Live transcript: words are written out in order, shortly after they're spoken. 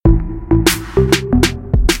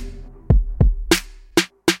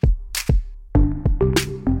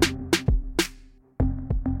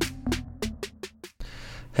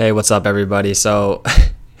Hey, what's up, everybody? So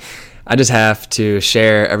I just have to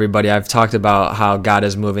share, everybody. I've talked about how God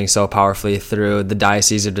is moving so powerfully through the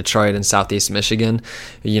Diocese of Detroit and Southeast Michigan,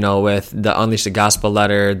 with the Unleash the Gospel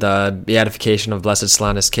letter, the beatification of Blessed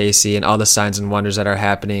Solanus Casey, and all the signs and wonders that are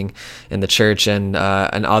happening in the church, and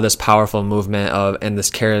all this powerful movement and this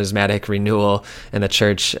charismatic renewal in the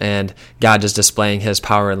church, and God just displaying his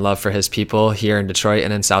power and love for his people here in Detroit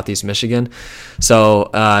and in Southeast Michigan. So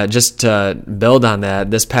just to build on that,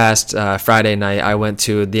 this past Friday night, I went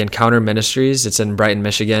to the Encounter Ministries. It's in Brighton,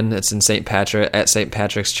 Michigan. It's in St.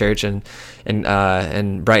 Patrick's Church in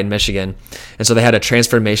Brighton, Michigan. And so they had a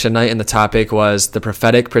transformation night, and the topic was the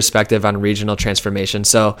prophetic perspective on regional transformation.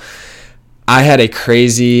 So I had a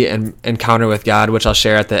crazy encounter with God, which I'll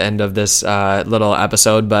share at the end of this little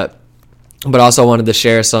episode, but also wanted to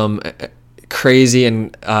share some crazy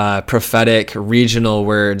and prophetic regional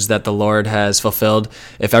words that the Lord has fulfilled.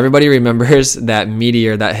 If everybody remembers that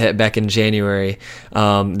meteor that hit back in January,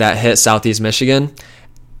 that hit Southeast Michigan,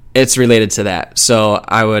 it's related to that. So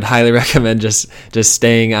I would highly recommend just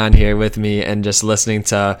staying on here with me and just listening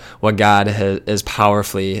to what God is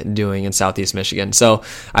powerfully doing in Southeast Michigan. So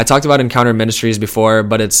I talked about Encounter Ministries before,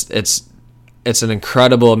 but it's an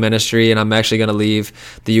incredible ministry, and I'm actually going to leave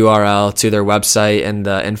the URL to their website in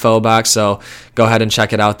the info box. So go ahead and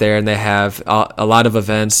check it out there. And they have a lot of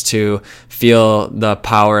events to feel the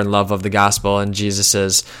power and love of the gospel and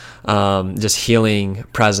Jesus's just healing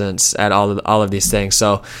presence at all of these things.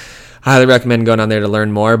 So I highly recommend going on there to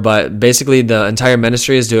learn more. But basically, the entire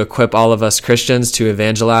ministry is to equip all of us Christians to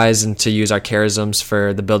evangelize and to use our charisms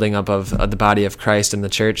for the building up of the body of Christ in the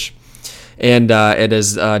church. And it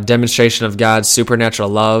is a demonstration of God's supernatural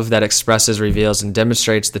love that expresses, reveals, and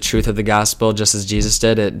demonstrates the truth of the gospel, just as Jesus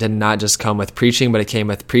did. It did not just come with preaching, but it came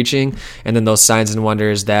with preaching, and then those signs and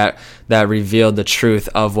wonders that revealed the truth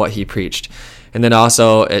of what he preached. And then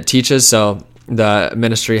also it teaches. So the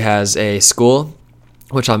ministry has a school,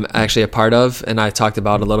 which I'm actually a part of, and I talked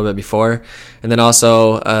about a little bit before. And then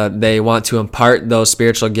also they want to impart those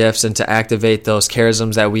spiritual gifts and to activate those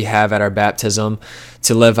charisms that we have at our baptism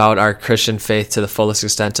to live out our Christian faith to the fullest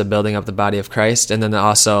extent to building up the body of Christ. And then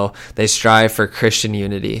also they strive for Christian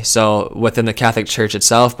unity. So within the Catholic Church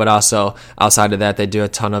itself, but also outside of that, they do a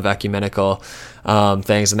ton of ecumenical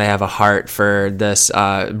things, and they have a heart for this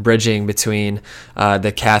bridging between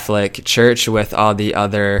the Catholic Church with all the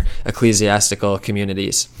other ecclesiastical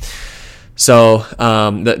communities. So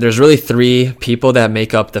there's really three people that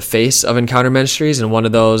make up the face of Encounter Ministries, and one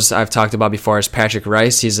of those I've talked about before is Patrick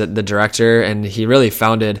Rice. He's the director, and he really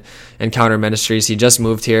founded Encounter Ministries. He just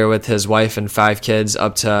moved here with his wife and 5 kids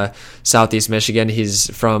up to Southeast Michigan. He's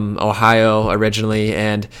from Ohio originally,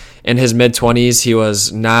 and in his mid-20s, he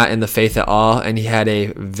was not in the faith at all, and he had a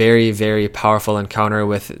very, very powerful encounter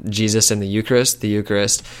with Jesus in the Eucharist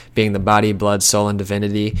being the body, blood, soul, and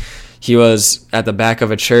divinity. He was at the back of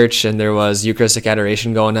a church, and there was Eucharistic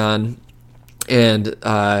adoration going on, and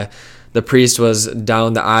the priest was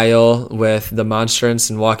down the aisle with the monstrance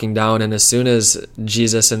and walking down, and as soon as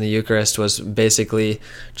Jesus in the Eucharist was basically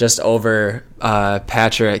just over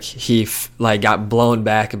Patrick, he got blown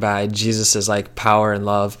back by Jesus's power and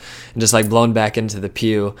love, and just blown back into the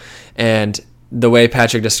pew. And the way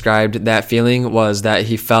Patrick described that feeling was that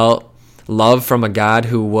he felt love from a God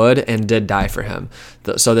who would and did die for him.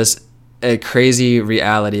 So this a crazy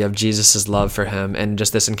reality of Jesus's love for him and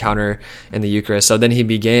just this encounter in the Eucharist. So then he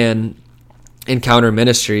began Encounter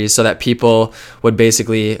Ministries so that people would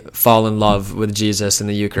basically fall in love with Jesus in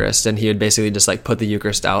the Eucharist, and he would basically just put the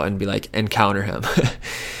Eucharist out and be encounter him.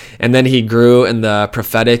 And then he grew in the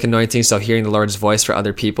prophetic anointing, so hearing the Lord's voice for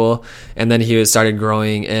other people. And then he started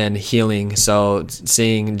growing in healing, so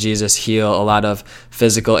seeing Jesus heal a lot of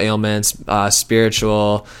physical ailments,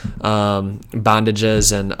 spiritual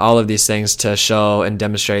bondages, and all of these things to show and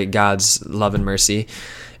demonstrate God's love and mercy.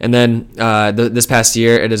 And then this past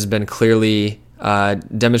year, it has been clearly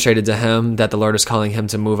demonstrated to him that the Lord is calling him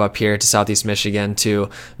to move up here to Southeast Michigan to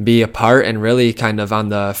be a part and really kind of on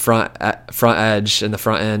the front edge and the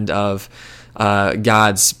front end of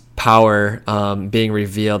God's power being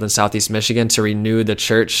revealed in Southeast Michigan to renew the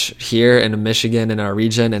church here in Michigan, in our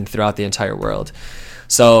region, and throughout the entire world.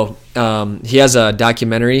 So he has a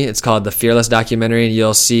documentary. It's called The Fearless Documentary, and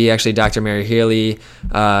you'll see actually Dr. Mary Healy,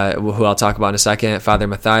 who I'll talk about in a second, Father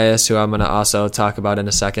Matthias, who I'm going to also talk about in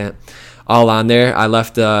a second, all on there. I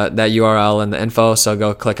left that URL in the info, so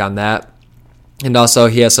go click on that. And also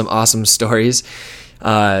he has some awesome stories.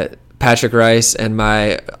 Patrick Rice and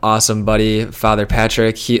my awesome buddy, Father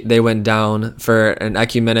Patrick, they went down for an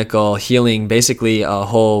ecumenical healing, basically a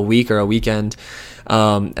whole week or a weekend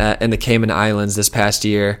in the Cayman Islands this past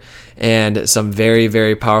year, and some very,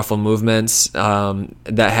 very powerful movements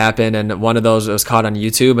that happened. And one of those was caught on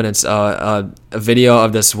YouTube, and it's a video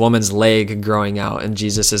of this woman's leg growing out in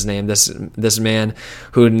Jesus' name. This man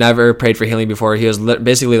who never prayed for healing before, he was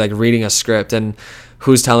basically like reading a script, and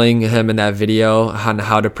who's telling him in that video on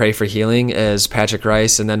how to pray for healing is Patrick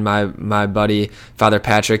Rice. And then my buddy, Father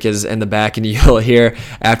Patrick, is in the back, and you'll hear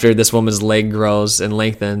after this woman's leg grows and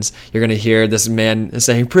lengthens, you're going to hear this man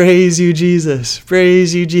saying, "Praise you, Jesus,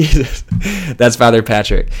 praise you, Jesus." That's Father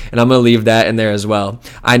Patrick. And I'm going to leave that in there as well.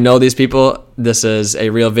 I know these people. This is a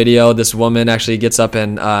real video. This woman actually gets up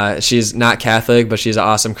and she's not Catholic, but she's an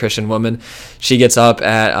awesome Christian woman. She gets up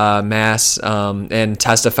at Mass and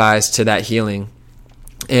testifies to that healing.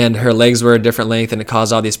 And her legs were a different length, and it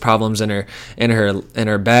caused all these problems in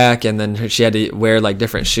her back, and then she had to wear like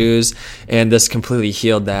different shoes, and this completely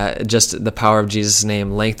healed that. Just the power of Jesus'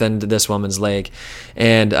 name lengthened this woman's leg.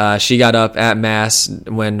 And she got up at Mass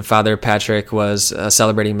when Father Patrick was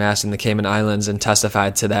celebrating Mass in the Cayman Islands and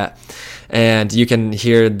testified to that. And you can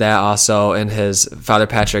hear that also in his Father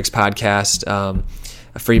Patrick's podcast,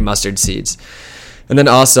 Free Mustard Seeds. And then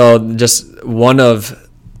also just one of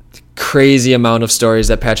crazy amount of stories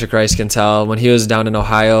that Patrick Rice can tell. When he was down in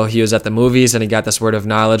Ohio, he was at the movies, and he got this word of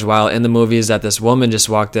knowledge while in the movies that this woman just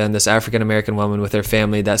walked in, this African-American woman with her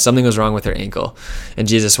family, that something was wrong with her ankle, and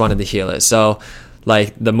Jesus wanted to heal it. So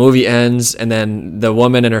like the movie ends, and then the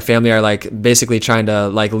woman and her family are like basically trying to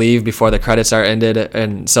like leave before the credits are ended.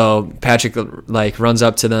 And so Patrick like runs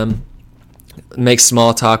up to them, makes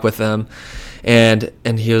small talk with them, and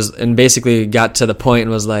he was, and basically got to the point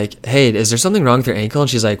and was like, "Hey, is there something wrong with your ankle?" And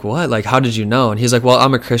she's like, "What? Like, how did you know?" And he's like, "Well,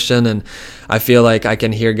 I'm a Christian, and I feel like I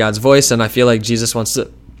can hear God's voice, and I feel like Jesus wants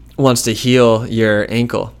to heal your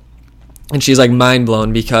ankle." And she's like mind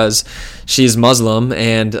blown because she's Muslim,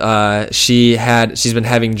 and she's been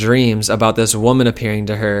having dreams about this woman appearing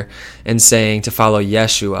to her and saying to follow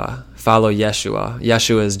Yeshua. Follow Yeshua.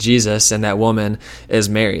 Yeshua is Jesus, and that woman is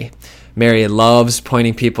Mary. Mary loves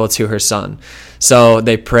pointing people to her son. So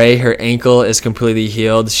they pray. Her ankle is completely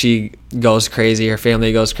healed. She goes crazy. Her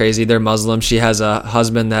family goes crazy. They're Muslim. She has a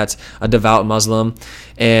husband that's a devout Muslim.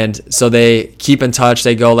 And so they keep in touch.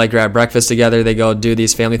 They go like grab breakfast together. They go do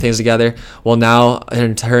these family things together. Well, now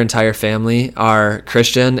her entire family are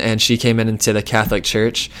Christian, and she came into the Catholic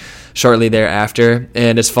Church shortly thereafter.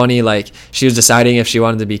 And it's funny, like she was deciding if she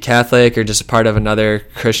wanted to be Catholic or just a part of another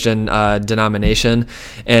Christian denomination,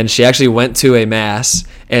 and she actually went to a Mass,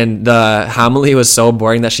 and the homily was so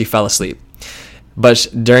boring that she fell asleep. But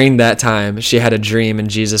during that time she had a dream, and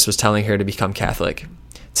Jesus was telling her to become Catholic,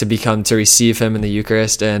 to receive him in the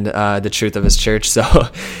Eucharist and the truth of his church. So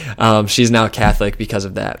she's now Catholic because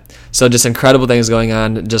of that. So just incredible things going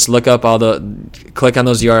on. Just click on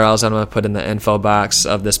those URLs I'm going to put in the info box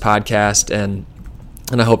of this podcast, and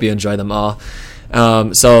I hope you enjoy them all.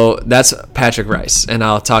 So that's Patrick Rice, and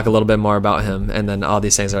I'll talk a little bit more about him and then all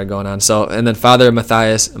these things that are going on. So, and then Father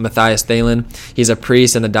Matthias Thalen, he's a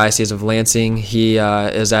priest in the Diocese of Lansing. He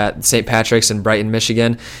is at St. Patrick's in Brighton,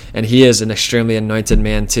 Michigan, and he is an extremely anointed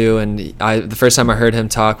man too. And the first time I heard him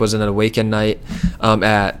talk was in an Awaken night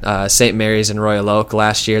at St. Mary's in Royal Oak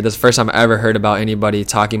last year. That's the first time I ever heard about anybody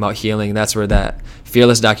talking about healing. That's where that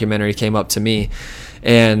Fearless documentary came up to me.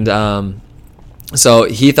 And so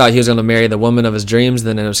he thought he was going to marry the woman of his dreams.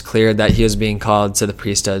 Then it was clear that he was being called to the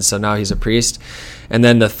priesthood. So now he's a priest. And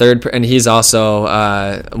then the third, and he's also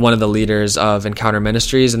one of the leaders of Encounter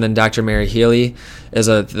Ministries. And then Dr. Mary Healy is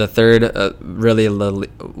the third, really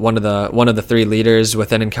one of the three leaders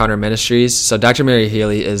within Encounter Ministries. So Dr. Mary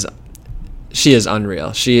Healy is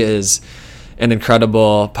unreal. She is an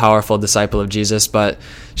incredible, powerful disciple of Jesus, but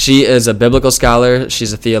she is a biblical scholar.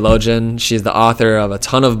 She's a theologian. She's the author of a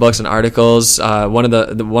ton of books and articles. One of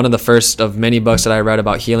the first of many books that I read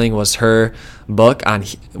about healing was her book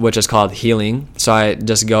which is called Healing. So I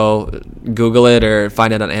just go Google it or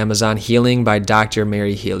find it on Amazon. Healing by Dr.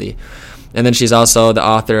 Mary Healy. And then she's also the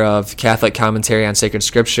author of Catholic Commentary on Sacred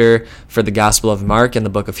Scripture for the Gospel of Mark and the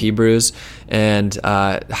Book of Hebrews, and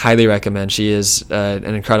highly recommend. She is an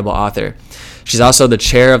incredible author. She's also the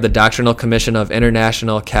chair of the Doctrinal Commission of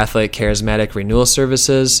International Catholic Charismatic Renewal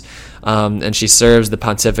Services, and she serves the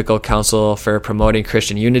Pontifical Council for Promoting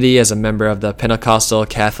Christian Unity as a member of the Pentecostal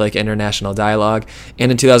Catholic International Dialogue.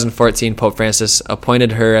 And in 2014, Pope Francis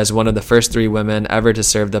appointed her as one of the first 3 women ever to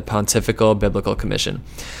serve the Pontifical Biblical Commission.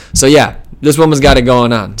 So yeah, this woman's got it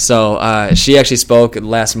going on. So she actually spoke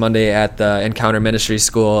last Monday at the Encounter Ministry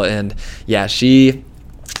School, and yeah, she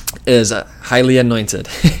is highly anointed.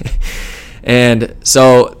 And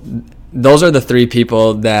so those are the three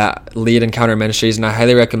people that lead Encounter Ministries, and I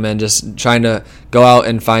highly recommend just trying to go out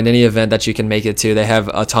and find any event that you can make it to. They have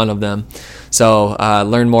a ton of them. So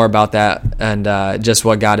learn more about that and just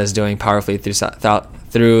what God is doing powerfully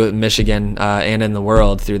through Michigan and in the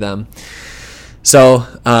world through them. So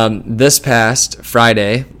this past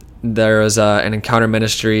Friday, there was an Encounter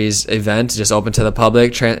Ministries event just open to the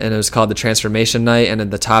public, and it was called the Transformation Night,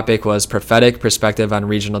 and the topic was Prophetic Perspective on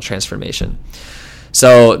Regional Transformation.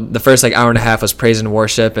 So the first hour and a half was praise and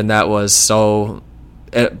worship, and that was so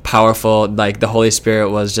powerful. Like the Holy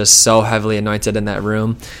Spirit was just so heavily anointed in that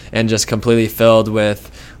room, and just completely filled with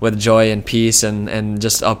joy and peace, and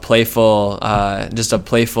just a playful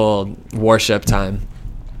worship time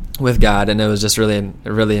with God, and it was just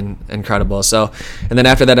really incredible. So, and then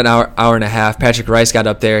after that, an hour and a half, Patrick Rice got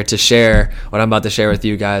up there to share what I'm about to share with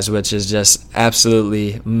you guys, which is just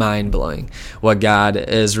absolutely mind-blowing, what God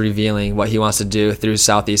is revealing, what he wants to do through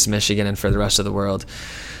Southeast Michigan and for the rest of the world.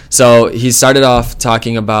 So he started off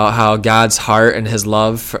talking about how God's heart and his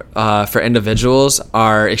love for individuals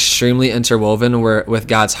are extremely interwoven with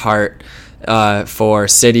God's heart for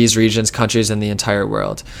cities, regions, countries, and the entire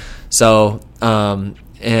world. So,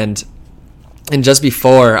 and just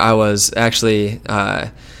before I was actually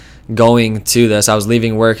going to this, I was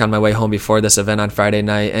leaving work on my way home before this event on Friday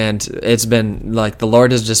night, and it's been like the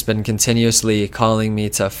Lord has just been continuously calling me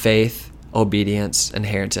to faith, obedience,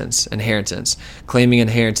 inheritance, claiming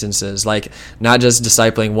inheritances, like not just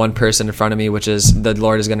discipling one person in front of me, which is the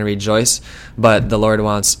Lord is going to rejoice, but the Lord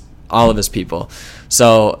wants all of his people.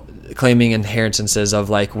 So claiming inheritances of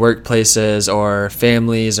like workplaces or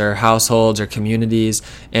families or households or communities,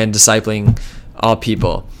 and discipling all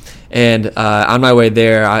people. And on my way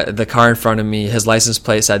there, the car in front of me, his license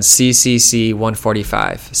plate said CCC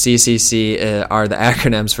 145. CCC are the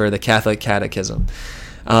acronyms for the Catholic Catechism,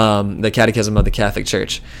 the Catechism of the Catholic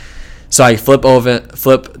Church. So I flip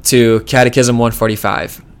to Catechism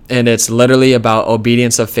 145, and it's literally about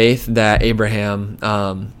obedience of faith that Abraham,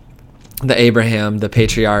 the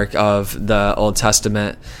patriarch of the Old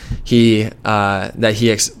Testament,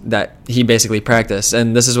 that he basically practiced.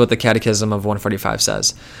 And this is what the Catechism of 145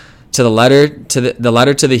 says. To the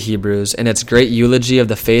letter to the Hebrews, in its great eulogy of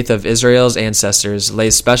the faith of Israel's ancestors,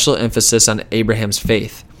 lays special emphasis on Abraham's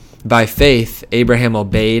faith. By faith, Abraham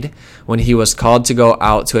obeyed when he was called to go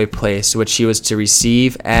out to a place which he was to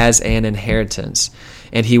receive as an inheritance,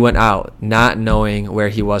 and he went out, not knowing where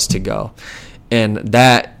he was to go. And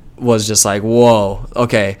that was just like, whoa,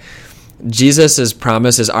 okay. Jesus'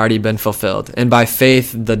 promise has already been fulfilled, and by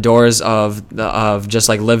faith, the doors of just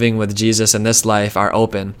like living with Jesus in this life are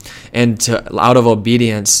open, and out of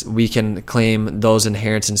obedience, we can claim those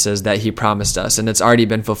inheritances that he promised us, and it's already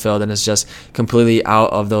been fulfilled, and it's just completely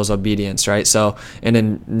out of those obedience, right? So, and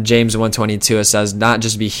in James 1:22, it says, not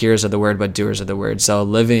just be hearers of the word, but doers of the word. So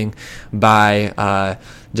living by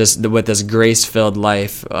just with this grace-filled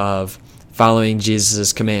life of following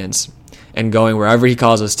Jesus' commands and going wherever he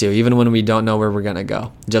calls us to, even when we don't know where we're going to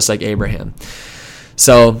go, just like Abraham.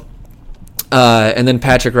 So, and then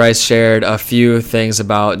Patrick Rice shared a few things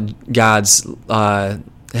about God's,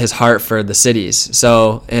 his heart for the cities.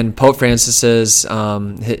 So in Pope Francis's,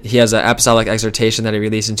 he has an apostolic exhortation that he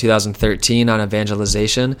released in 2013 on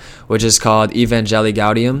evangelization, which is called Evangelii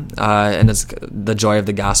Gaudium, and it's the joy of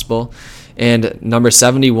the gospel. And number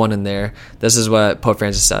 71 in there, this is what Pope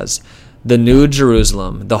Francis says. The New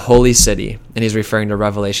Jerusalem, the holy city, and he's referring to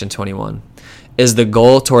Revelation 21, is the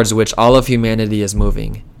goal towards which all of humanity is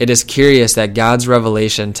moving. It is curious that God's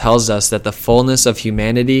revelation tells us that the fullness of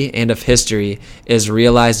humanity and of history is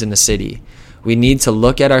realized in a city. We need to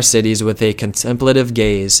look at our cities with a contemplative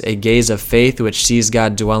gaze, a gaze of faith which sees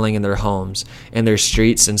God dwelling in their homes, in their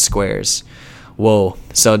streets and squares. Whoa.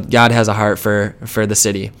 So God has a heart for the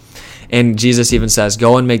city. And Jesus even says,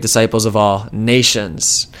 go and make disciples of all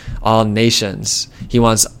nations. All nations. He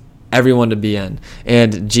wants everyone to be in.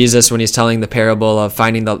 And Jesus, when he's telling the parable of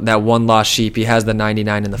finding that one lost sheep, he has the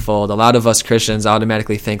 99 in the fold. A lot of us Christians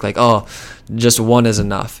automatically think like, oh, just one is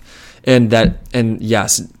enough. And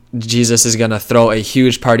yes, Jesus is going to throw a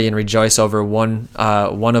huge party and rejoice over one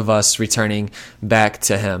of us returning back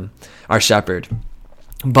to him, our shepherd.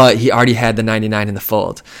 But he already had the 99 in the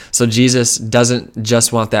fold. So Jesus doesn't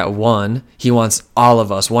just want that one. He wants all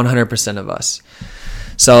of us, 100% of us.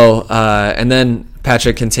 So, and then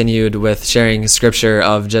Patrick continued with sharing scripture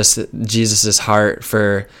of just Jesus's heart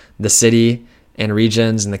for the city and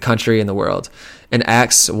regions and the country and the world. In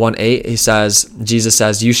Acts 1:8, Jesus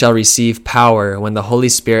says, "You shall receive power when the Holy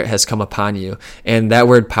Spirit has come upon you." And that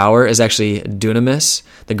word power is actually dunamis.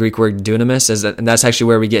 The Greek word dunamis and that's actually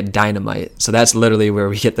where we get dynamite. So that's literally where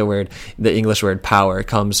we get the English word power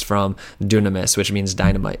comes from dunamis, which means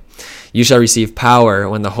dynamite. "You shall receive power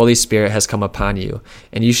when the Holy Spirit has come upon you,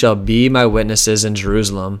 and you shall be my witnesses in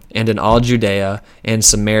Jerusalem and in all Judea and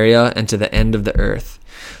Samaria and to the end of the earth."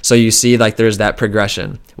 So you see, like, there's that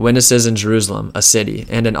progression. Witnesses in Jerusalem, a city,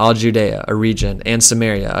 and in all Judea, a region, and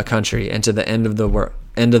Samaria, a country, and to the end of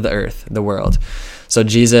the earth, the world. So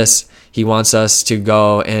Jesus, he wants us to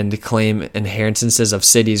go and claim inheritances of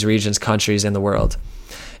cities, regions, countries, and the world.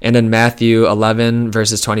 And in Matthew 11,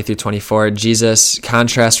 verses 20 through 24, Jesus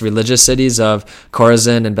contrasts religious cities of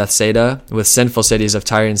Chorazin and Bethsaida with sinful cities of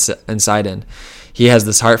Tyre and Sidon. He has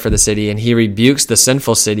this heart for the city, and he rebukes the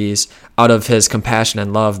sinful cities out of his compassion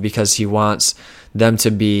and love because he wants them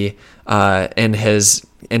to be in his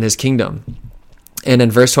kingdom. And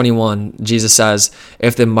in verse 21, Jesus says,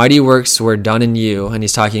 "If the mighty works were done in you," and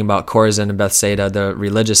he's talking about Chorazin and Bethsaida, the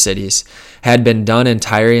religious cities, "had been done in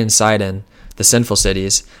Tyre and Sidon," the sinful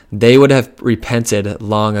cities, "they would have repented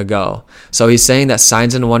long ago." So he's saying that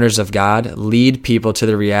signs and wonders of God lead people to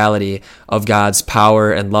the reality of God's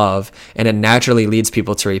power and love, and it naturally leads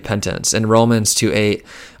people to repentance. In Romans 2:8,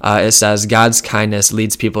 it says, "God's kindness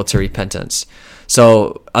leads people to repentance."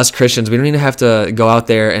 So us Christians, we don't even have to go out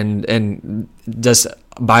there and just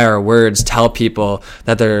by our words tell people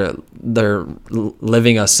that they're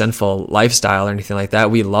living a sinful lifestyle or anything like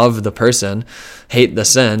that. We love the person, hate the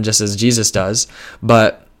sin, just as Jesus does.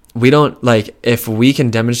 But we don't, like, if we can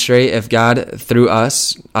demonstrate, if God through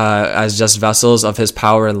us as just vessels of his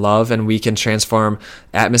power and love, and we can transform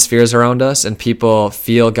atmospheres around us and people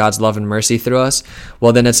feel God's love and mercy through us,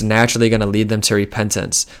 well, then it's naturally going to lead them to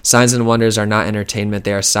repentance. Signs and wonders are not entertainment.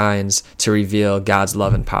 They are signs to reveal God's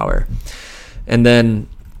love and power. And then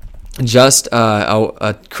just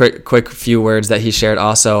a quick few words that he shared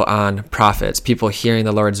also on prophets, people hearing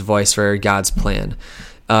the Lord's voice for God's plan.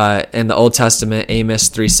 In the Old Testament, Amos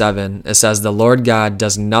 3:7, it says, "The Lord God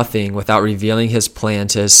does nothing without revealing his plan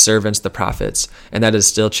to his servants, the prophets." And that is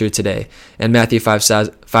still true today. In Matthew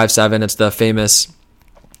 5:7, it's the famous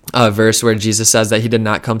verse where Jesus says that he did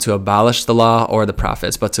not come to abolish the law or the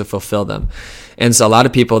prophets, but to fulfill them. And so a lot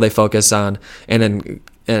of people, they focus on,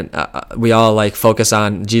 we all like focus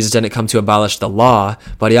on Jesus didn't come to abolish the law,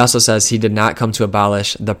 but he also says he did not come to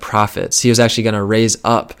abolish the prophets. He was actually going to raise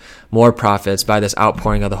up more prophets by this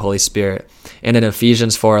outpouring of the Holy Spirit. And in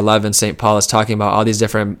Ephesians 4:11, St. Paul is talking about all these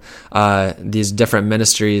different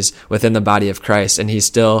ministries within the body of Christ, and he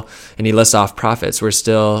lists off prophets. We're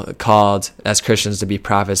still called as Christians to be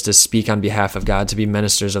prophets, to speak on behalf of God, to be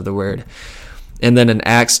ministers of the word. And then in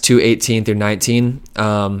Acts 2:18 through 19,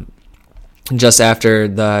 just after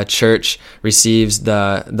the church receives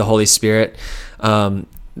the Holy Spirit,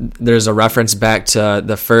 there's a reference back to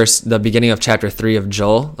the beginning of chapter 3 of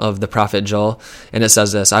Joel, of the prophet Joel, and it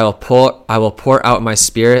says this: I will pour out my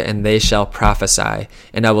spirit, and they shall prophesy,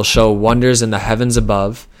 and I will show wonders in the heavens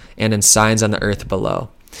above and in signs on the earth below.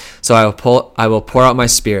 So I will pour out my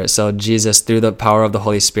spirit. So Jesus, through the power of the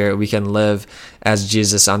Holy Spirit, we can live as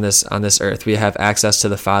Jesus on this earth. We have access to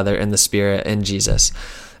the Father and the Spirit in Jesus.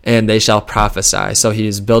 And they shall prophesy. So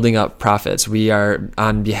he's building up prophets. We are,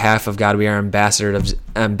 on behalf of God, we are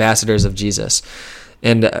ambassadors of Jesus.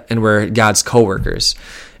 And we're God's co-workers.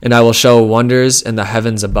 And I will show wonders in the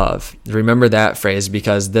heavens above. Remember that phrase,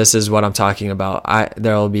 because this is what I'm talking about.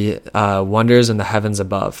 There will be wonders in the heavens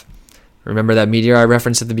above. Remember that meteor I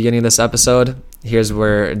referenced at the beginning of this episode? Here's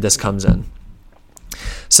where this comes in.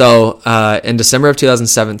 So in December of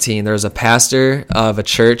 2017, there was a pastor of a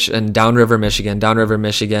church in Downriver, Michigan. Downriver,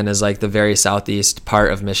 Michigan is like the very southeast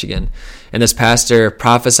part of Michigan. And this pastor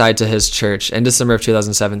prophesied to his church in December of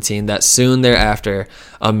 2017 that soon thereafter,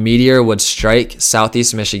 a meteor would strike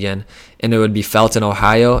southeast Michigan, and it would be felt in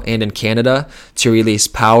Ohio and in Canada to release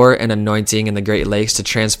power and anointing in the Great Lakes to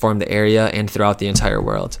transform the area and throughout the entire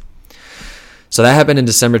world. So that happened in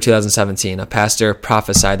December 2017. A pastor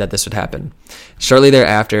prophesied that this would happen. Shortly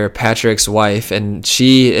thereafter, Patrick's wife, and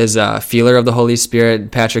she is a feeler of the Holy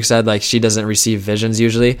Spirit. Patrick said, like, she doesn't receive visions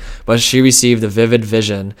usually, but she received a vivid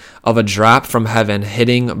vision of a drop from heaven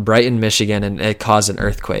hitting Brighton, Michigan, and it caused an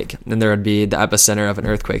earthquake. And there would be the epicenter of an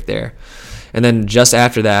earthquake there. And then just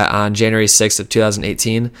after that, on January 6th of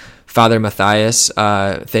 2018, Father Matthias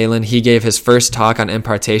Thalen, he gave his first talk on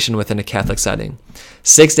impartation within a Catholic setting.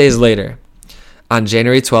 6 days later, on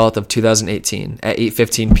January 12th of 2018 at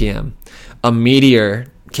 8:15 p.m., a meteor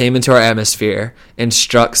came into our atmosphere and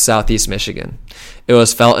struck southeast Michigan. It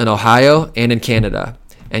was felt in Ohio and in Canada.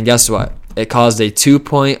 And guess what? It caused a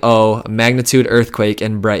 2.0 magnitude earthquake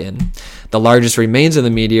in Brighton. The largest remains of the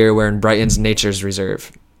meteor were in Brighton's Nature's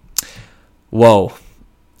Reserve. Whoa.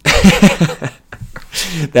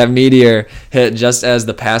 That meteor hit just as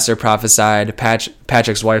the pastor prophesied,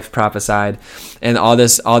 Patrick's wife prophesied, and all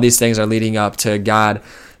these things are leading up to God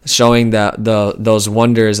showing that those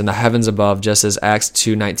wonders in the heavens above, just as Acts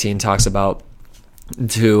 2:19 talks about,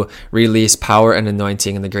 to release power and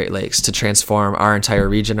anointing in the Great Lakes to transform our entire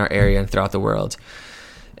region, our area, and throughout the world.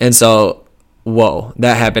 And so, whoa,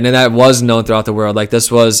 that happened, and that was known throughout the world. Like, this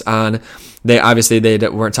was on. They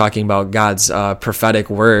weren't talking about God's prophetic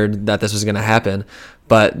word that this was going to happen,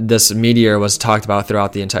 but this meteor was talked about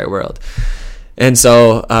throughout the entire world. And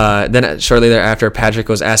so then shortly thereafter, Patrick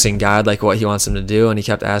was asking God like what he wants him to do, and he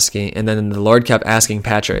kept asking, and then the Lord kept asking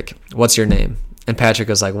Patrick, "What's your name?" And Patrick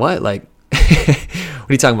was like, "What? Like, what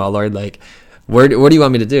are you talking about, Lord? Like, what do you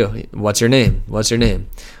want me to do? What's your name? What's your name?"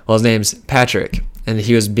 Well, his name's Patrick. And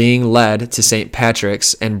he was being led to St.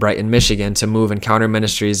 Patrick's in Brighton, Michigan, to move Encounter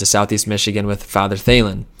Ministries to Southeast Michigan with Father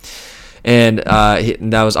Thalen. And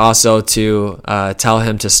that was also to tell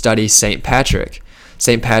him to study St. Patrick.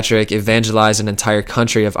 St. Patrick evangelized an entire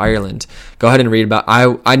country of Ireland. Go ahead and read about.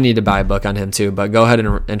 I need to buy a book on him too, but go ahead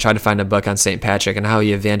and try to find a book on St. Patrick and how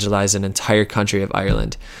he evangelized an entire country of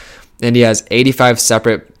Ireland. And he has 85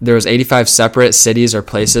 separate cities or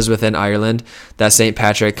places within Ireland that St.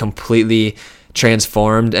 Patrick completely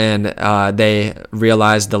transformed, and they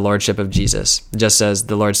realized the lordship of Jesus, just as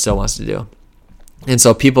the Lord still wants to do. And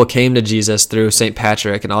so people came to Jesus through St.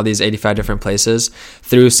 Patrick and all these 85 different places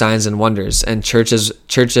through signs and wonders, and churches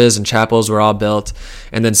and chapels were all built,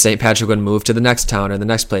 and then St. Patrick would move to the next town or the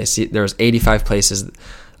next place. There was 85 places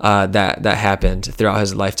that happened throughout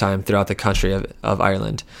his lifetime throughout the country of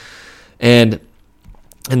Ireland. And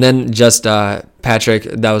then just Patrick,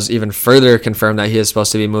 that was even further confirmed that he is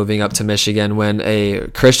supposed to be moving up to Michigan when a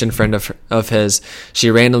Christian friend of his, she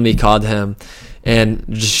randomly called him,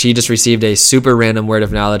 and she just received a super random word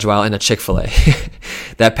of knowledge while in a Chick-fil-A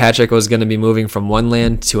that Patrick was going to be moving from one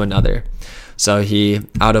land to another. So he,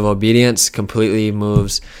 out of obedience, completely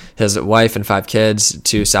moves his wife and 5 kids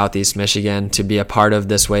to Southeast Michigan to be a part of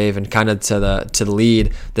this wave and kind of to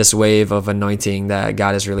lead this wave of anointing that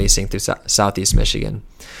God is releasing through Southeast Michigan.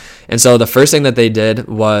 And so the first thing that they did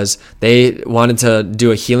was they wanted to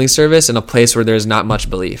do a healing service in a place where there's not much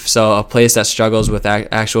belief. So a place that struggles with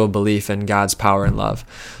actual belief in God's power and love.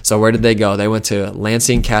 So where did they go? They went to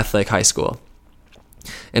Lansing Catholic High School.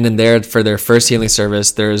 And in there, for their first healing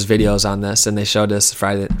service, there's videos on this, and they showed us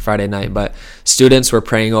Friday night. But students were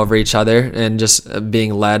praying over each other and just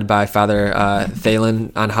being led by Father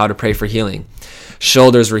Thalen on how to pray for healing.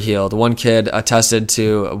 Shoulders were healed. One kid attested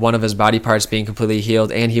to one of his body parts being completely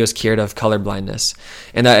healed, and he was cured of color blindness.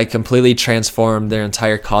 And that it completely transformed their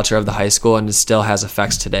entire culture of the high school, and it still has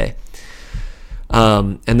effects today.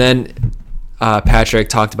 And then Patrick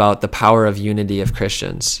talked about the power of unity of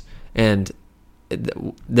Christians, and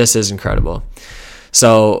this is incredible.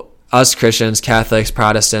 So us Christians, Catholics,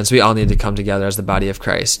 Protestants, we all need to come together as the body of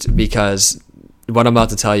Christ, because what I'm about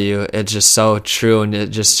to tell you, it's just so true, and it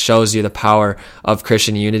just shows you the power of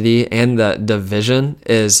Christian unity, and the division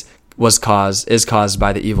is caused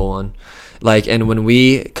by the evil one. And when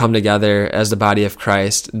we come together as the body of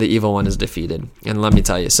Christ, the evil one is defeated. And let me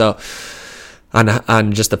tell you, so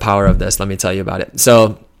on just the power of this, let me tell you about it.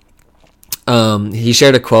 So he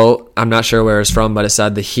shared a quote. I'm not sure where it's from, but it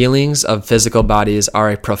said, "The healings of physical bodies are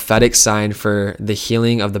a prophetic sign for the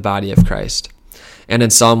healing of the body of Christ." And in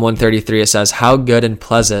Psalm 133, it says, "How good and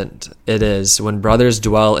pleasant it is when brothers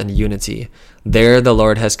dwell in unity. There the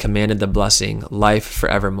Lord has commanded the blessing, life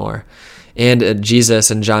forevermore." And Jesus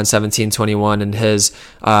in John 17:21, in his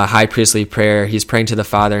high priestly prayer, he's praying to the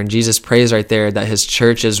Father, and Jesus prays right there that his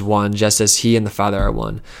church is one, just as he and the Father are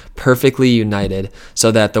one, perfectly united,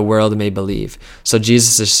 so that the world may believe. So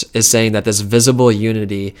Jesus is saying that this visible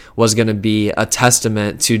unity was going to be a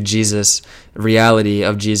testament to Jesus, reality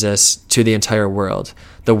of Jesus to the entire world.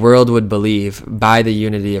 The world would believe by the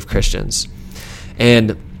unity of Christians.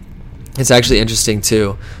 And it's actually interesting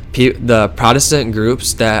too. The Protestant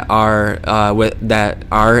groups that are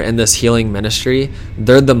in this healing ministry,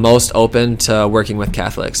 they're the most open to working with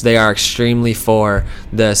Catholics. They are extremely for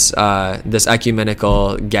this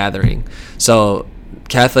ecumenical gathering. So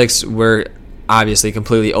Catholics were obviously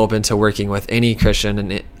completely open to working with any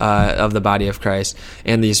Christian of the body of Christ,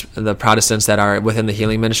 and the Protestants that are within the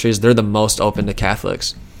healing ministries, they're the most open to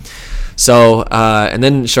Catholics. So, and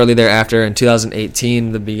then shortly thereafter in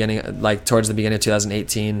 2018, towards the beginning of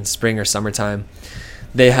 2018, spring or summertime,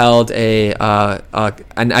 they held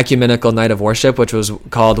an ecumenical night of worship, which was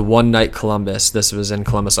called One Night Columbus. This was in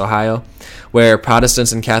Columbus, Ohio, where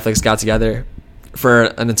Protestants and Catholics got together for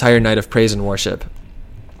an entire night of praise and worship.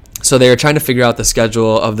 So they were trying to figure out the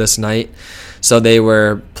schedule of this night. So they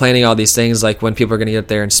were planning all these things, like when people are going to get up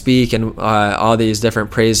there and speak, and all these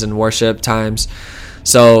different praise and worship times.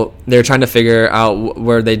 So they were trying to figure out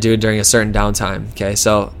where they do during a certain downtime. Okay,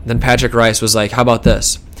 so then Patrick Rice was like, how about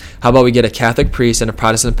this? How about we get a Catholic priest and a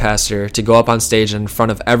Protestant pastor to go up on stage in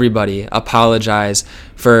front of everybody, apologize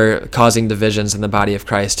for causing divisions in the body of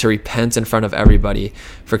Christ, to repent in front of everybody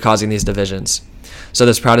for causing these divisions. So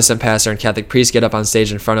this Protestant pastor and Catholic priest get up on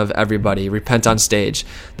stage in front of everybody, repent on stage.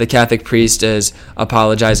 The Catholic priest is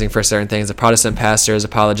apologizing for certain things. The Protestant pastor is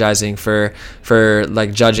apologizing for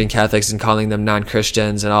like judging Catholics and calling them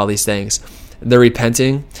non-Christians and all these things. They're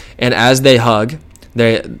repenting, and as they hug,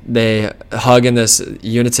 they hug in this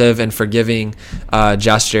unitive and forgiving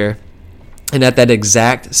gesture. And at that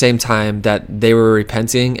exact same time that they were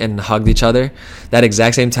repenting and hugged each other, that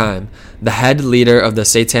exact same time, the head leader of the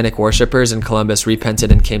satanic worshipers in Columbus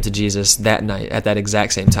repented and came to Jesus that night at that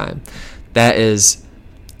exact same time. That is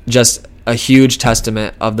just a huge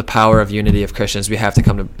testament of the power of unity of Christians. We have to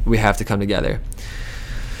come together.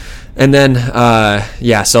 And then,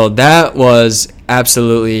 so that was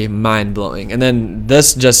absolutely mind-blowing. And then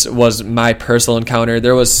this just was my personal encounter.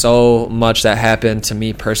 There was so much that happened to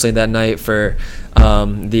me personally that night for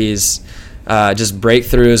these just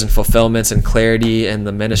breakthroughs and fulfillments and clarity in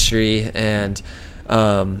the ministry. And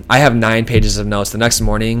I have 9 pages of notes. The next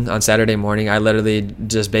morning, on Saturday morning, I literally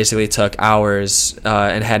just basically took hours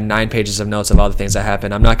and had 9 pages of notes of all the things that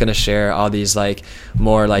happened. I'm not going to share all these like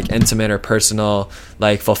more like intimate or personal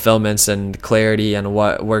like fulfillments and clarity and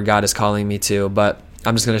where God is calling me to, but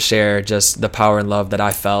I'm just going to share just the power and love that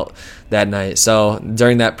I felt that night. So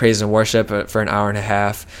during that praise and worship for an hour and a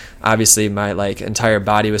half, obviously my like entire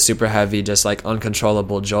body was super heavy, just like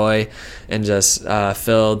uncontrollable joy and just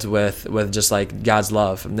filled with just like God's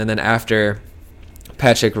love. And then after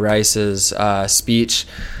Patrick Rice's speech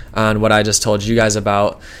on what I just told you guys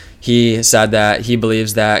about, he said that he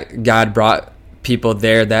believes that God brought people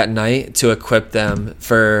there that night to equip them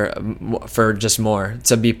for just more,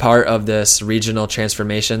 to be part of this regional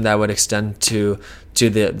transformation that would extend to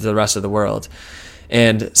the rest of the world.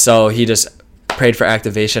 And so he just prayed for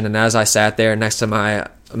activation. And as I sat there next to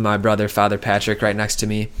my brother, Father Patrick, right next to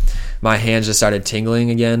me, my hands just started tingling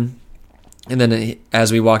again. And then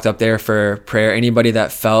as we walked up there for prayer, anybody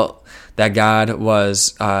that felt that God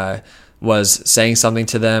was saying something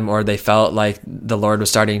to them, or they felt like the Lord was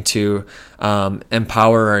starting to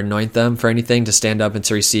empower or anoint them for anything, to stand up and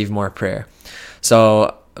to receive more prayer.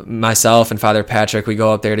 So myself and Father Patrick, we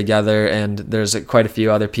go up there together, and there's quite a few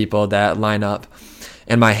other people that line up,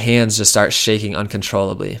 and my hands just start shaking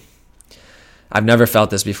uncontrollably. I've never felt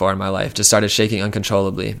this before in my life, just started shaking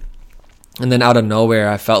uncontrollably. And then out of nowhere,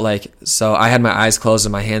 I felt like, so I had my eyes closed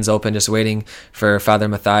and my hands open, just waiting for Father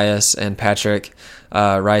Matthias and Patrick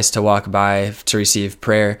Rice to walk by to receive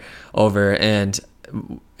prayer over. And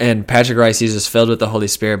Patrick Rice, he's just filled with the Holy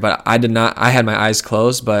Spirit, but I had my eyes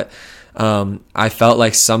closed, but I felt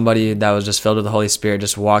like somebody that was just filled with the Holy Spirit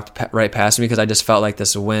just walked right past me, because I just felt like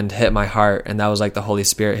this wind hit my heart, and that was like the Holy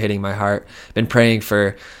Spirit hitting my heart. Been praying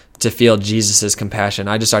to feel Jesus's compassion.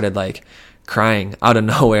 I just started like crying out of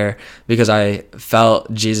nowhere, because I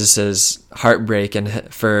felt Jesus's heartbreak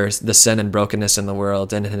and for the sin and brokenness in the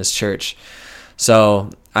world and in his church. So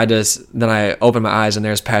then I opened my eyes, and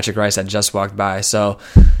there's Patrick Rice that just walked by. So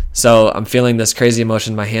I'm feeling this crazy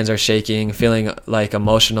emotion. My hands are shaking, feeling like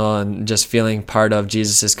emotional, and just feeling part of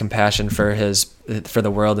Jesus's compassion for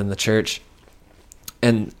the world and the church.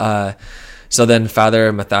 And so then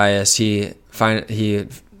Father Matthias, he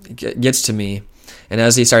gets to me, and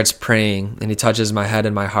as he starts praying and he touches my head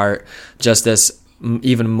and my heart, just this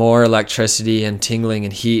even more electricity and tingling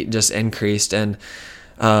and heat just increased. And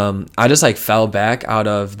I just like fell back out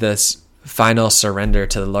of this final surrender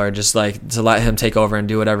to the Lord, just like to let him take over and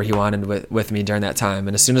do whatever he wanted with me during that time.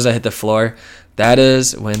 And as soon as I hit the floor, that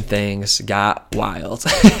is when things got wild.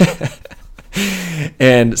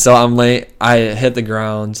 And so I hit the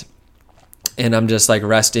ground, and I'm just like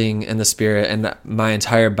resting in the Spirit, and my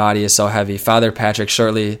entire body is so heavy. Father Patrick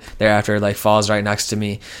shortly thereafter like falls right next to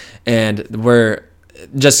me, and we're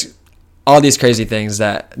just all these crazy things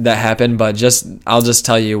that happen. But I'll just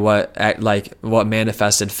tell you what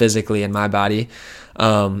manifested physically in my body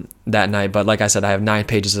that night. But like I said, I have 9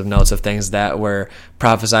 pages of notes of things that were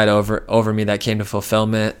prophesied over me that came to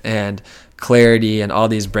fulfillment, and clarity and all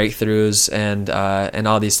these breakthroughs and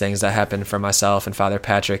all these things that happened for myself and Father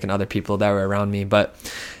Patrick and other people that were around me. But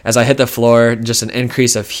as I hit the floor, just an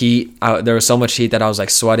increase of heat. There was so much heat that I was like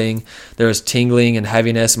sweating. There was tingling and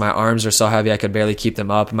heaviness. My arms were so heavy I could barely keep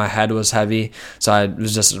them up. My head was heavy, so I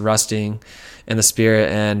was just resting in the spirit,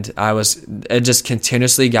 and it just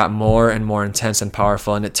continuously got more and more intense and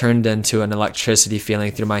powerful, and it turned into an electricity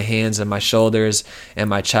feeling through my hands and my shoulders and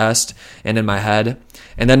my chest and in my head.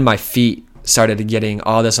 And then my feet started getting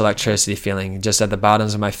all this electricity feeling just at the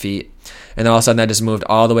bottoms of my feet. And then all of a sudden that just moved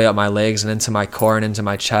all the way up my legs and into my core and into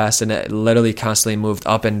my chest, and it literally constantly moved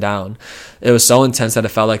up and down. It was so intense that it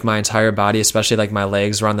felt like my entire body, especially like my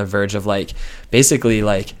legs, were on the verge of like, basically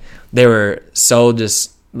like they were so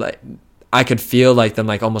just like, I could feel like them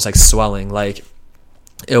like almost like swelling. Like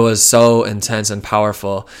it was so intense and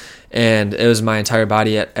powerful, and it was my entire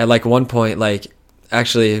body at like one point, like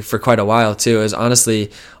actually for quite a while too. It was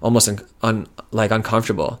honestly almost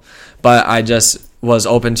uncomfortable, but I just was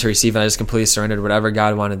open to receive, and I just completely surrendered whatever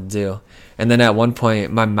God wanted to do. And then at one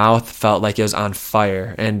point my mouth felt like it was on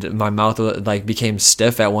fire, and my mouth like became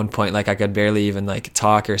stiff at one point, like I could barely even like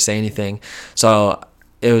talk or say anything. So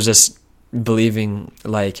it was just believing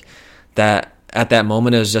like that at that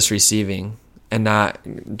moment it was just receiving and not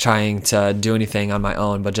trying to do anything on my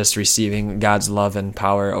own, but just receiving God's love and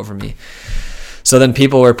power over me. So then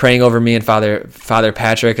people were praying over me and Father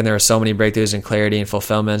Patrick, and there were so many breakthroughs and clarity and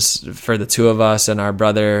fulfillments for the two of us. And our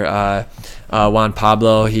brother Juan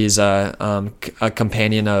Pablo, he's a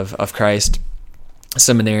companion of Christ,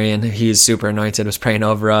 seminarian, he's super anointed, was praying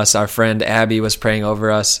over us. Our friend Abby was praying over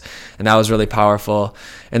us, and that was really powerful.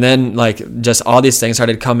 And then like just all these things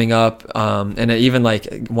started coming up, and it even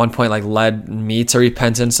like one point like led me to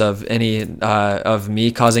repentance of any of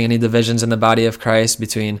me causing any divisions in the body of Christ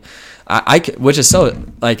between which is so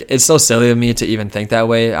like, it's so silly of me to even think that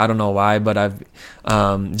way. I don't know why, but I've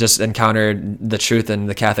just encountered the truth in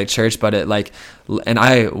the Catholic Church, but it like, and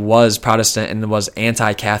I was Protestant and was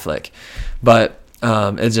anti-Catholic, but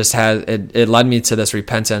it just it led me to this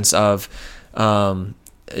repentance of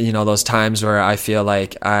those times where I feel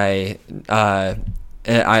like I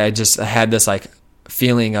just had this like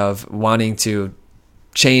feeling of wanting to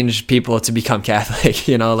change people to become Catholic,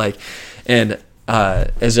 and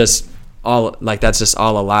it's just all like, that's just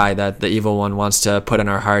all a lie that the evil one wants to put in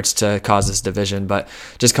our hearts to cause this division. But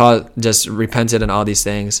just repented and all these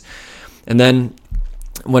things. And then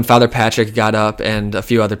when Father Patrick got up and a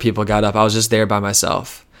few other people got up, I was just there by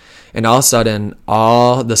myself. And all of a sudden,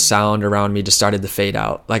 all the sound around me just started to fade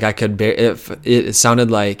out. Like I could it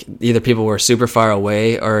sounded like either people were super far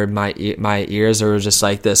away or my ears, or just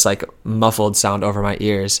like this like muffled sound over my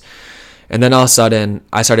ears. And then all of a sudden,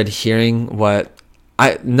 I started hearing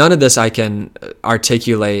none of this I can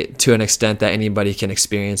articulate to an extent that anybody can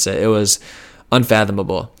experience it. It was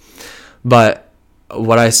unfathomable. But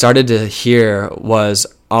what I started to hear was,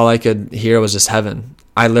 all I could hear was just heaven.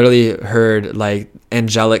 I literally heard like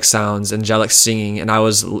angelic sounds, angelic singing. And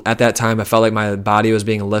at that time, I felt like my body was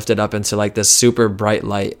being lifted up into like this super bright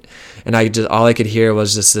light. And all I could hear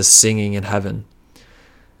was just this singing in heaven.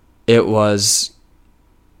 It was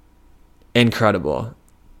incredible.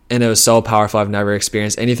 And it was so powerful. I've never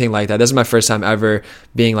experienced anything like that. This is my first time ever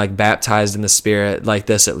being like baptized in the Spirit like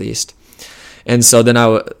this, at least. And so then I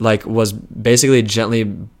was basically gently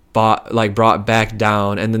brought back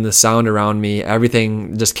down, and then the sound around me,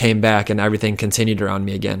 everything just came back, and everything continued around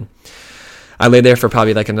me again. I lay there for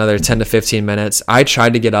probably like another 10 to 15 minutes. I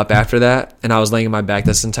tried to get up after that, and I was laying on my back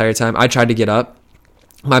this entire time. I tried to get up.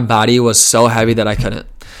 My body was so heavy that I couldn't.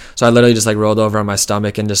 So I literally just like rolled over on my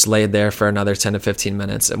stomach and just laid there for another 10 to 15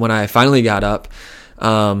 minutes. And when I finally got up,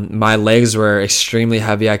 my legs were extremely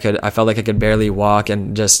heavy. I felt like I could barely walk,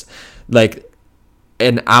 and just like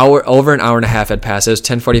over an hour and a half had passed. It was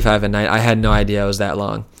 10:45 at night. I had no idea it was that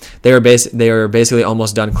long. They were basically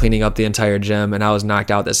almost done cleaning up the entire gym, and I was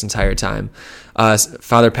knocked out this entire time.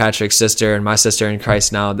 Father Patrick's sister and my sister in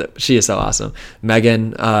Christ now, she is so awesome,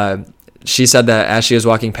 Megan, she said that as she was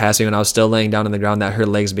walking past me when I was still laying down on the ground, that her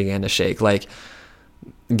legs began to shake. Like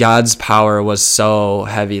God's power was so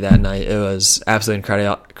heavy that night. It was absolutely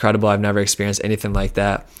incredible. I've never experienced anything like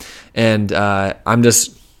that. And I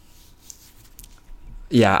just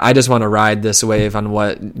want to ride this wave on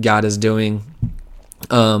what God is doing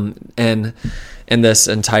and in this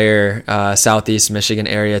entire Southeast Michigan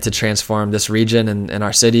area to transform this region and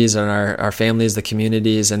our cities and our families, the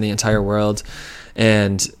communities, and the entire world.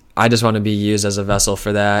 And I just want to be used as a vessel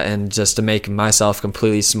for that, and just to make myself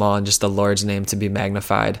completely small and just the Lord's name to be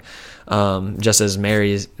magnified, just as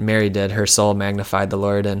Mary did. Her soul magnified the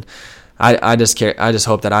Lord. And I just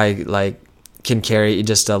hope that I can carry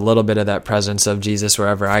just a little bit of that presence of Jesus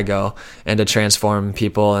wherever I go, and to transform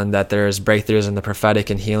people, and that there's breakthroughs in the prophetic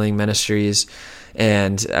and healing ministries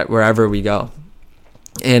and wherever we go.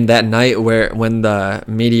 And that night when the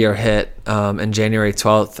meteor hit on January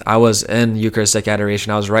 12th, I was in Eucharistic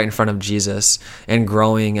adoration. I was right in front of Jesus and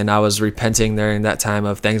growing, and I was repenting during that time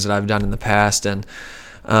of things that I've done in the past, and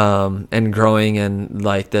growing in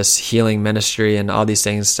like this healing ministry, and all these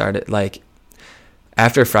things started. Like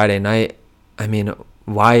after Friday night, I mean,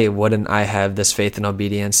 why wouldn't I have this faith and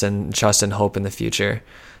obedience and trust and hope in the future?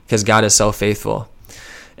 Because God is so faithful.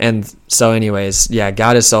 And so anyways, yeah,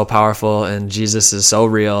 God is so powerful and Jesus is so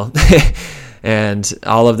real. And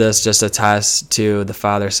all of this just attests to the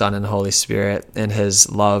Father, Son, and Holy Spirit and his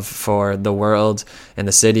love for the world and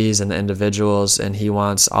the cities and the individuals. And he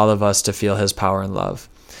wants all of us to feel his power and love.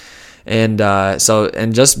 And I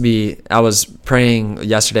was praying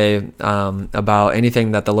yesterday about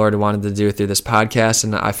anything that the Lord wanted to do through this podcast.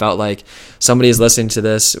 And I felt like somebody is listening to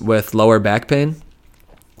this with lower back pain.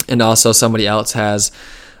 And also somebody else has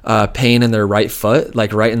pain in their right foot,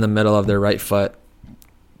 like right in the middle of their right foot.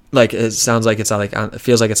 Like it sounds like it's like it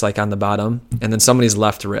feels like it's like on the bottom. And then somebody's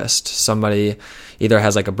left wrist. Somebody either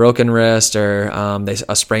has like a broken wrist or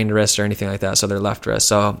a sprained wrist or anything like that. So their left wrist.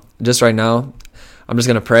 So just right now, I'm just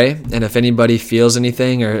going to pray. And if anybody feels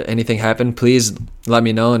anything or anything happened, please let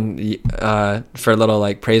me know, and for a little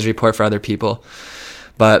like praise report for other people.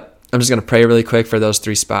 But I'm just going to pray really quick for those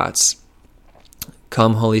 3 spots.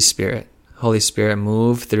 Come, Holy Spirit. Holy Spirit,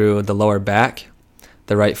 move through the lower back,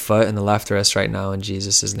 the right foot, and the left wrist right now in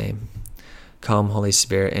Jesus' name. Come, Holy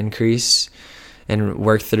Spirit, increase and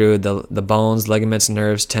work through the bones, ligaments,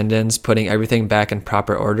 nerves, tendons, putting everything back in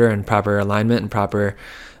proper order and proper alignment and proper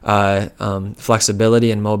flexibility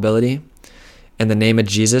and mobility. In the name of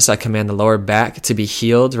Jesus, I command the lower back to be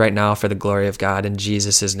healed right now for the glory of God in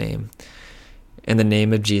Jesus' name. In the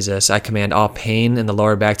name of Jesus, I command all pain in the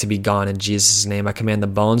lower back to be gone in Jesus' name. I command the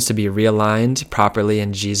bones to be realigned properly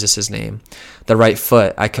in Jesus' name. The right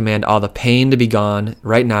foot, I command all the pain to be gone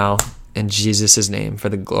right now in Jesus' name for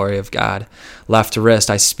the glory of God. Left wrist,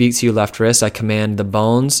 I speak to you, left wrist. I command the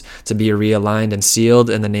bones to be realigned and sealed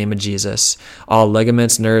in the name of Jesus. All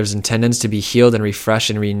ligaments, nerves, and tendons to be healed and refreshed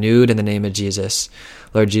and renewed in the name of Jesus.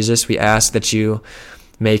 Lord Jesus, we ask that you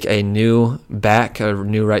make a new back, a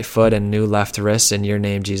new right foot, and new left wrist in your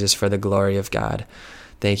name, Jesus, for the glory of God.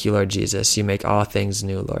 Thank you, Lord Jesus. You make all things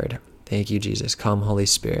new, Lord. Thank you, Jesus. Come, Holy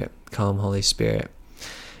Spirit. Come, Holy Spirit.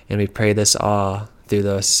 And we pray this all through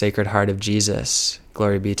the Sacred Heart of Jesus.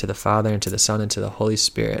 Glory be to the Father, and to the Son, and to the Holy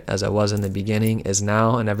Spirit, as it was in the beginning, is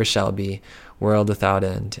now, and ever shall be, world without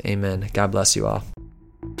end. Amen. God bless you all.